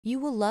You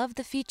will love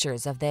the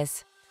features of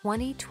this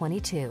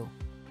 2022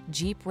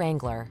 Jeep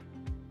Wrangler.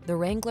 The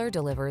Wrangler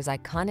delivers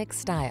iconic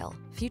style,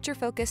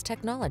 future-focused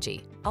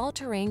technology,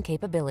 all-terrain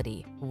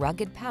capability,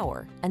 rugged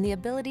power, and the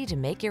ability to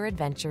make your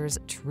adventures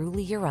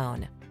truly your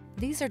own.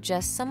 These are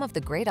just some of the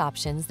great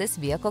options this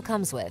vehicle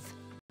comes with: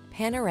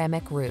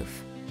 panoramic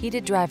roof,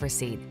 heated driver's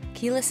seat,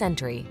 keyless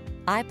entry,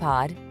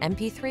 iPod,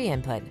 MP3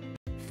 input,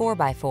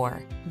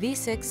 4x4,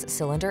 V6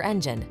 cylinder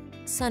engine,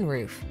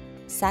 sunroof,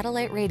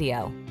 satellite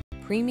radio,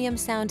 premium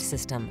sound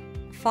system,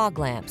 fog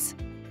lamps.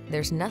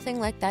 There's nothing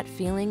like that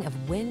feeling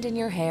of wind in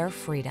your hair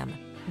freedom.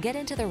 Get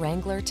into the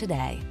Wrangler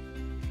today.